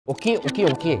Okay.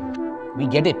 We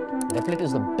get it. Replit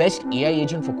is the best AI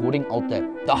agent for coding out there.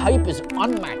 The hype is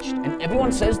unmatched and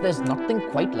everyone says there's nothing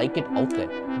quite like it out there.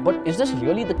 But is this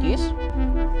really the case?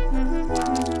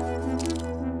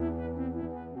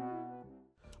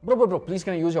 Bro, please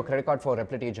can I use your credit card for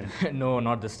Replit Agent? No,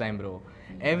 not this time, bro.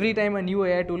 Every time a new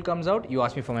AI tool comes out, you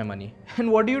ask me for my money.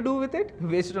 And what do you do with it?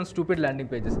 Waste it on stupid landing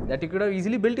pages that you could have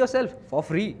easily built yourself for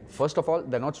free. First of all,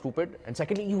 they're not stupid. And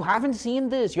secondly, you haven't seen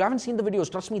this. You haven't seen the videos.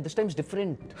 Trust me, this time's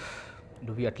different.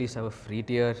 Do we at least have a free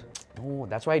tier? No,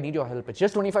 that's why I need your help. It's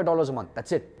just $25 a month.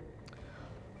 That's it.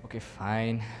 Okay,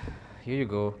 fine. Here you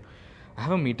go. I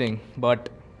have a meeting, but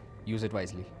use it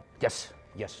wisely. Yes.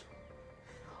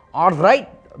 All right,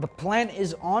 the plan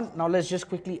is on. Now let's just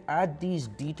quickly add these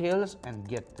details and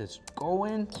get this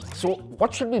going. So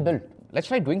what should we build? Let's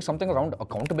try doing something around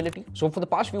accountability. So for the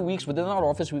past few weeks within our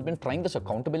office, we've been trying this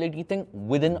accountability thing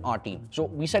within our team. So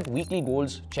we set weekly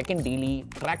goals, check in daily,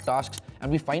 track tasks, and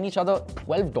we fine each other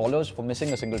 $12 for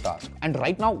missing a single task. And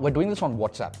right now we're doing this on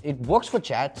WhatsApp. It works for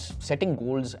chats, setting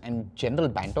goals, and general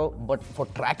banter, but for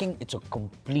tracking, it's a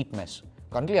complete mess.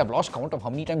 Currently, I've lost count of how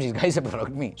many times these guys have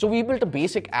bugged me. So we built a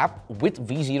basic app with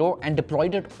V0 and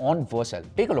deployed it on Vercel.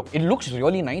 Take a look. It looks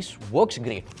really nice, works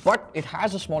great, but it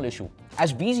has a small issue.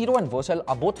 As V0 and Vercel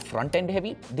are both front-end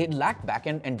heavy, they lack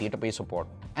back-end and database support.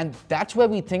 And that's where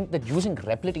we think that using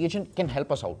Replit Agent can help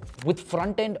us out. With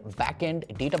front-end, back-end,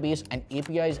 database, and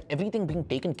APIs, everything being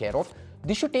taken care of,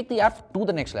 this should take the app to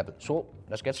the next level. So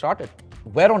let's get started.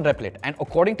 We're on Replit, and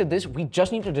according to this, we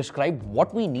just need to describe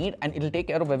what we need and it'll take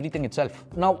care of everything itself.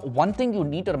 Now, one thing you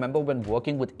need to remember when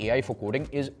working with AI for coding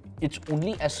is it's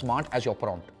only as smart as your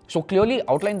prompt. So clearly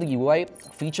outline the UI,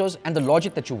 features, and the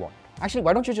logic that you want. Actually,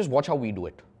 why don't you just watch how we do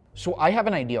it? So I have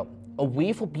an idea, a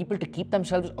way for people to keep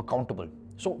themselves accountable.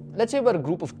 So let's say we're a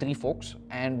group of 3 folks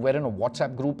and we're in a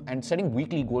WhatsApp group and setting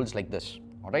weekly goals like this,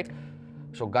 all right?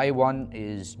 So guy 1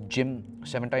 is gym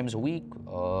 7 times a week,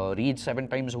 read 7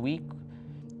 times a week,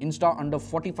 Insta under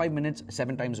 45 minutes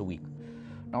 7 times a week.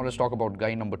 Now let's talk about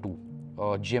guy number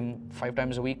 2, gym 5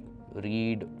 times a week,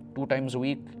 read 2 times a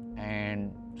week,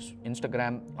 and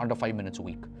Instagram under 5 minutes a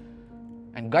week.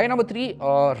 And guy number 3,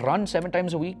 run 7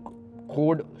 times a week,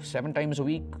 code 7 times a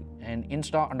week, and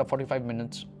Insta under 45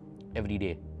 minutes every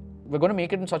day. We're going to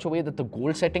make it in such a way that the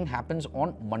goal setting happens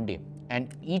on Monday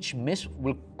and each miss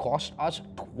will cost us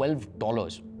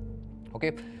 $12.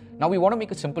 Okay. Now we want to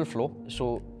make a simple flow.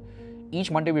 So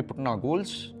each Monday we put in our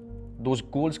goals. Those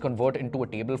goals convert into a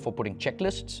table for putting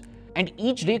checklists, and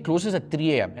each day closes at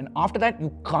 3 a.m. and after that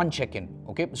you can't check in.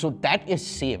 Okay. So that is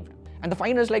saved. And the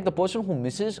fine is like the person who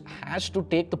misses has to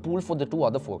take the pool for the 2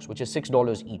 other folks, which is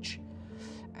 $6 each.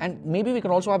 And maybe we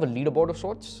can also have a leaderboard of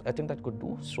sorts. I think that could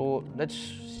do. So let's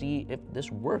see if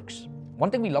this works. One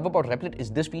thing we love about Replit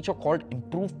is this feature called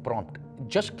Improve Prompt.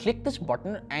 Just click this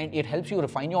button and it helps you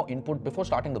refine your input before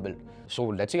starting the build. So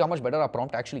let's see how much better our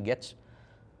prompt actually gets.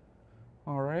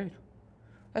 All right.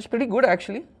 That's pretty good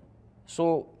actually.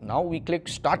 So now we click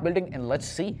start building and let's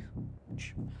see.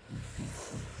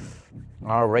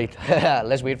 All right.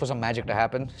 Let's wait for some magic to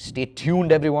happen. Stay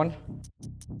tuned, everyone.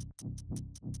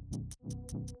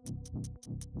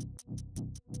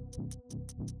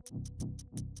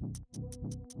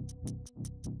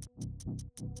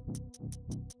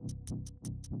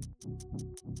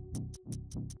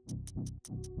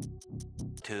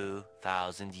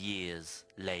 $2,000 years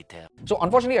later. So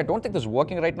unfortunately, I don't think this is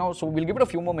working right now. So we'll give it a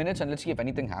few more minutes and let's see if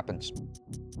anything happens.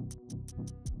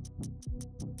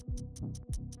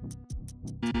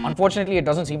 Unfortunately, it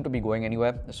doesn't seem to be going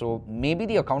anywhere. So maybe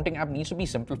the accounting app needs to be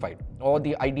simplified, or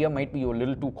the idea might be a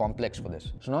little too complex for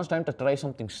this. So now it's time to try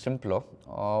something simpler.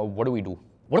 What do we do?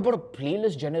 What about a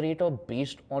playlist generator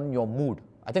based on your mood?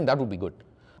 I think that would be good.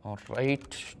 All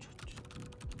right.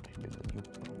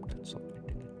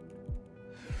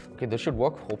 Okay, this should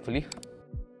work, hopefully.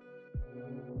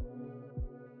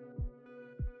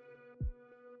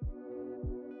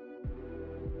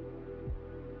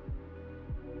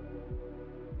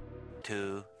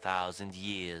 $2,000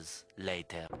 years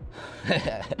later.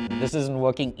 This isn't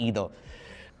working either.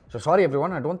 So sorry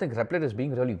everyone, I don't think Replit is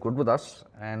being really good with us.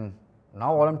 And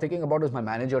now all I'm thinking about is my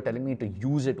manager telling me to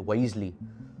use it wisely.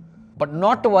 But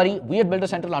not to worry, we at Builder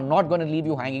Central are not going to leave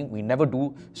you hanging. We never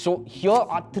do. So here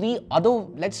are 3 other,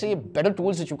 let's say, better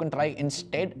tools that you can try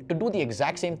instead to do the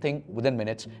exact same thing within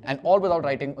minutes and all without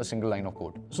writing a single line of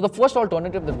code. So the first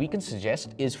alternative that we can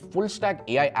suggest is full stack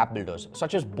AI app builders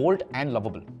such as Bolt and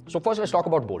Lovable. So first let's talk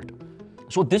about Bolt.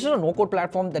 So this is a no-code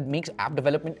platform that makes app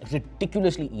development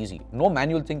ridiculously easy. No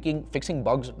manual thinking, fixing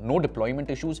bugs, no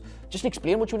deployment issues. Just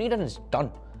explain what you need and it's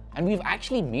done. And we've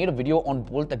actually made a video on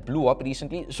Bolt that blew up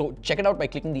recently, so check it out by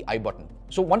clicking the I button.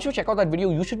 So once you check out that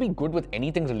video, you should be good with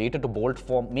anything related to Bolt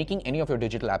for making any of your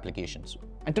digital applications.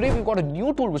 And today we've got a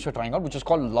new tool which we're trying out, which is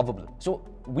called Lovable. So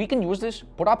we can use this,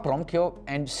 put our prompt here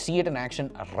and see it in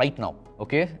action right now.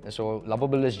 Okay, so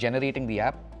Lovable is generating the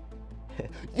app.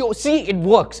 Yo, see, it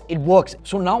works.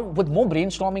 So now with more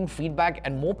brainstorming, feedback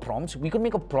and more prompts, we can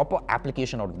make a proper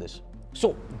application out of this.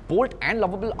 So Bolt and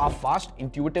Lovable are fast,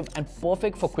 intuitive and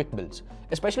perfect for quick builds,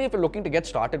 especially if you're looking to get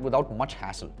started without much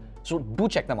hassle. So do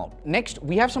check them out. Next,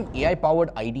 we have some AI-powered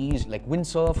IDEs like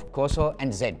Windsurf, Cursor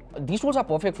and Zed. These tools are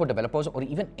perfect for developers or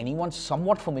even anyone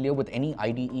somewhat familiar with any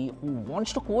IDE who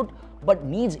wants to code but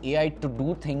needs AI to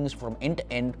do things from end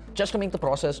to end just to make the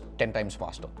process 10 times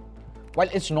faster. While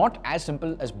it's not as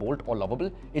simple as Bolt or Lovable,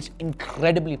 it's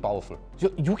incredibly powerful. So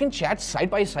you can chat side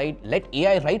by side, let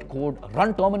AI write code,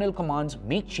 run terminal commands,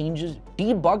 make changes,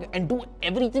 debug, and do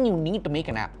everything you need to make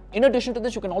an app. In addition to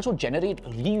this, you can also generate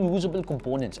reusable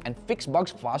components and fix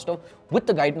bugs faster with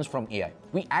the guidance from AI.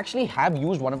 We actually have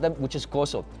used one of them, which is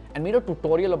Cursor, and made a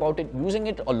tutorial about it using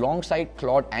it alongside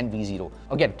Claude and V0.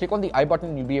 Again, click on the I button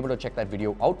and you'll be able to check that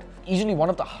video out. Easily one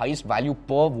of the highest value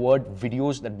per word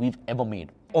videos that we've ever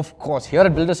made. Of course, here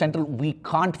at Builder Central, we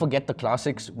can't forget the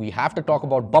classics. We have to talk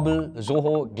about Bubble,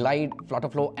 Zoho, Glide,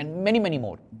 Flutterflow, and many, many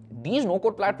more. These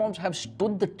no-code platforms have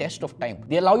stood the test of time.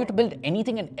 They allow you to build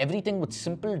anything and everything with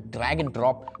simple drag and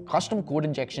drop, custom code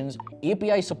injections,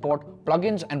 API support,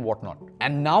 plugins, and whatnot.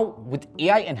 And now, with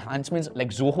AI enhancements like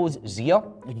Zoho's Zia,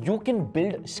 you can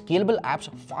build scalable apps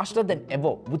faster than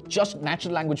ever with just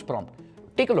natural language prompt.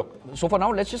 Take a look. So for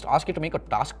now, let's just ask it to make a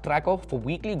task tracker for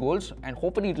weekly goals, and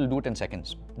hopefully it'll do it in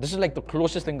seconds. This is like the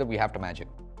closest thing that we have to magic.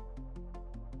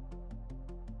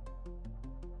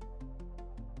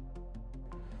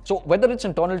 So whether it's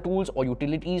internal tools or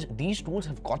utilities, these tools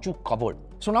have got you covered.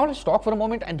 So now let's talk for a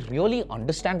moment and really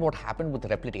understand what happened with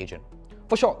Replit Agent.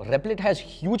 For sure, Replit has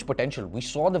huge potential. We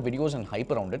saw the videos and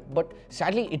hype around it, but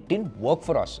sadly it didn't work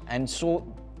for us. And so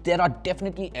there are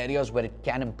definitely areas where it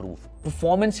can improve.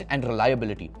 Performance and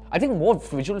reliability. I think more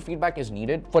visual feedback is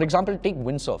needed. For example, take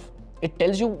Windsurf. It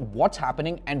tells you what's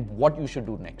happening and what you should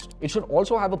do next. It should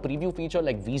also have a preview feature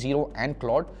like V0 and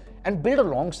Claude and build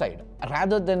alongside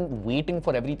rather than waiting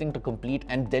for everything to complete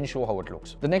and then show how it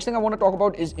looks. The next thing I want to talk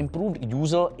about is improved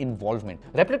user involvement.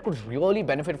 Replit could really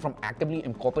benefit from actively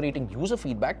incorporating user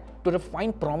feedback to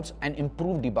refine prompts and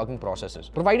improve debugging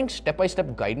processes, providing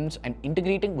step-by-step guidance and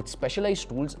integrating with specialized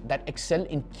tools that excel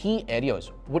in key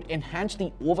areas would enhance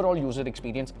the overall user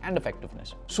experience and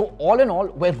effectiveness. So all in all,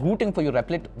 we're rooting for you,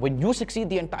 Replit. When you succeed,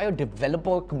 the entire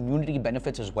developer community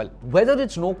benefits as well. Whether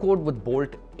it's no code with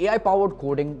Bolt, AI-powered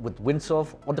coding with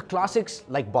Windsurf, or the classics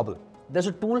like Bubble, there's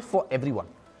a tool for everyone.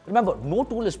 Remember, no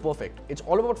tool is perfect. It's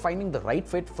all about finding the right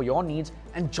fit for your needs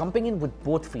and jumping in with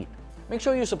both feet. Make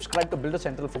sure you subscribe to Builder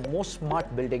Central for more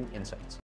smart building insights.